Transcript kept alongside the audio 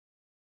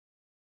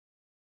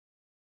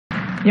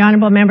The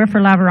Honourable Member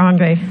for La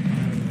Verendrye.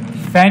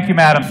 Thank you,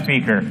 Madam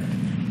Speaker.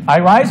 I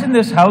rise in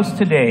this House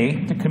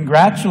today to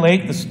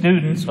congratulate the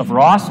students of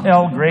Ross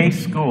L. Gray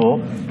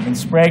School in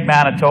Sprague,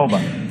 Manitoba.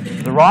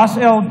 The Ross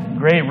L.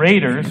 Gray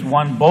Raiders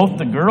won both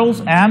the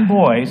girls and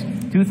boys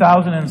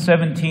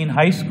 2017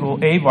 High School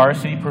A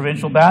Varsity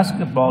Provincial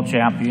Basketball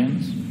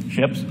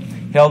Championships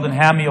held in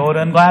Hamiota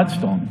and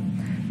Gladstone.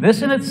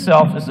 This in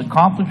itself is an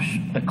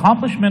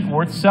accomplishment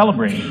worth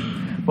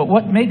celebrating, but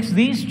what makes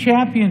these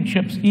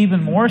championships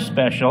even more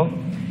special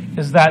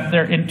is that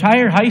their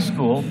entire high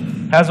school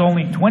has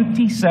only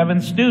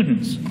 27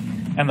 students,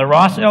 and the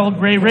Ross L.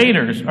 Gray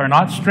Raiders are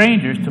not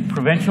strangers to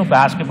provincial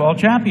basketball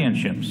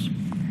championships.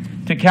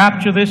 To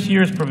capture this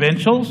year's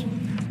provincials,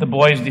 the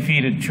boys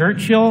defeated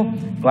Churchill,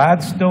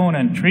 Gladstone,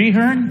 and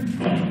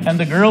Treeherne, and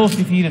the girls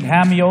defeated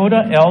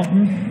Hamiota,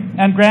 Eldon,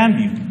 and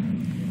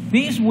Grandview.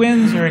 These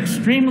wins are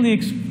extremely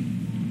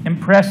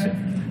impressive,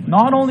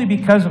 not only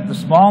because of the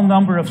small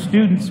number of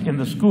students in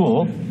the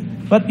school,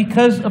 but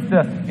because of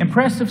the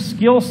impressive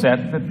skill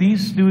set that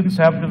these students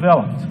have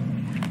developed.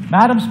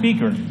 Madam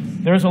Speaker,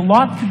 there's a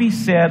lot to be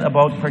said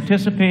about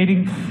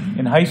participating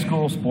in high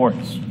school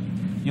sports.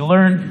 You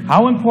learn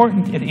how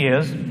important it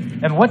is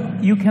and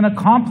what you can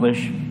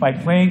accomplish by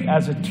playing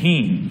as a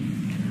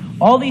team.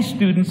 All these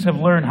students have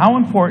learned how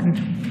important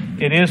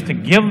it is to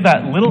give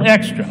that little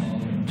extra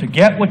to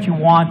get what you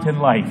want in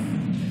life.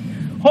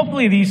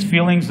 Hopefully these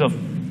feelings of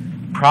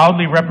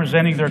proudly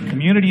representing their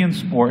community in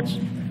sports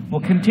will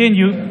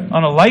continue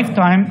on a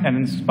lifetime and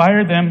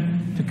inspire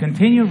them to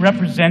continue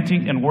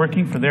representing and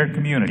working for their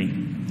community.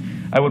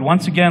 I would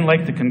once again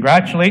like to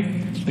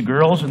congratulate the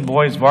girls and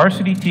boys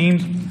varsity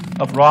teams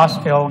of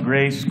Ross L.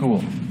 Gray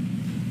School.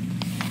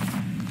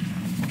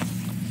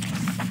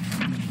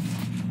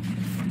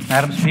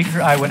 Madam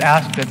Speaker, I would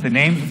ask that the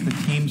names of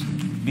the teams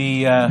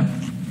be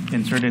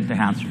inserted into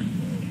Hansard.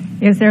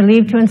 Is there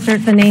leave to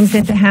insert the names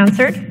into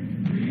Hansard?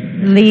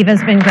 Leave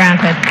has been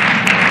granted.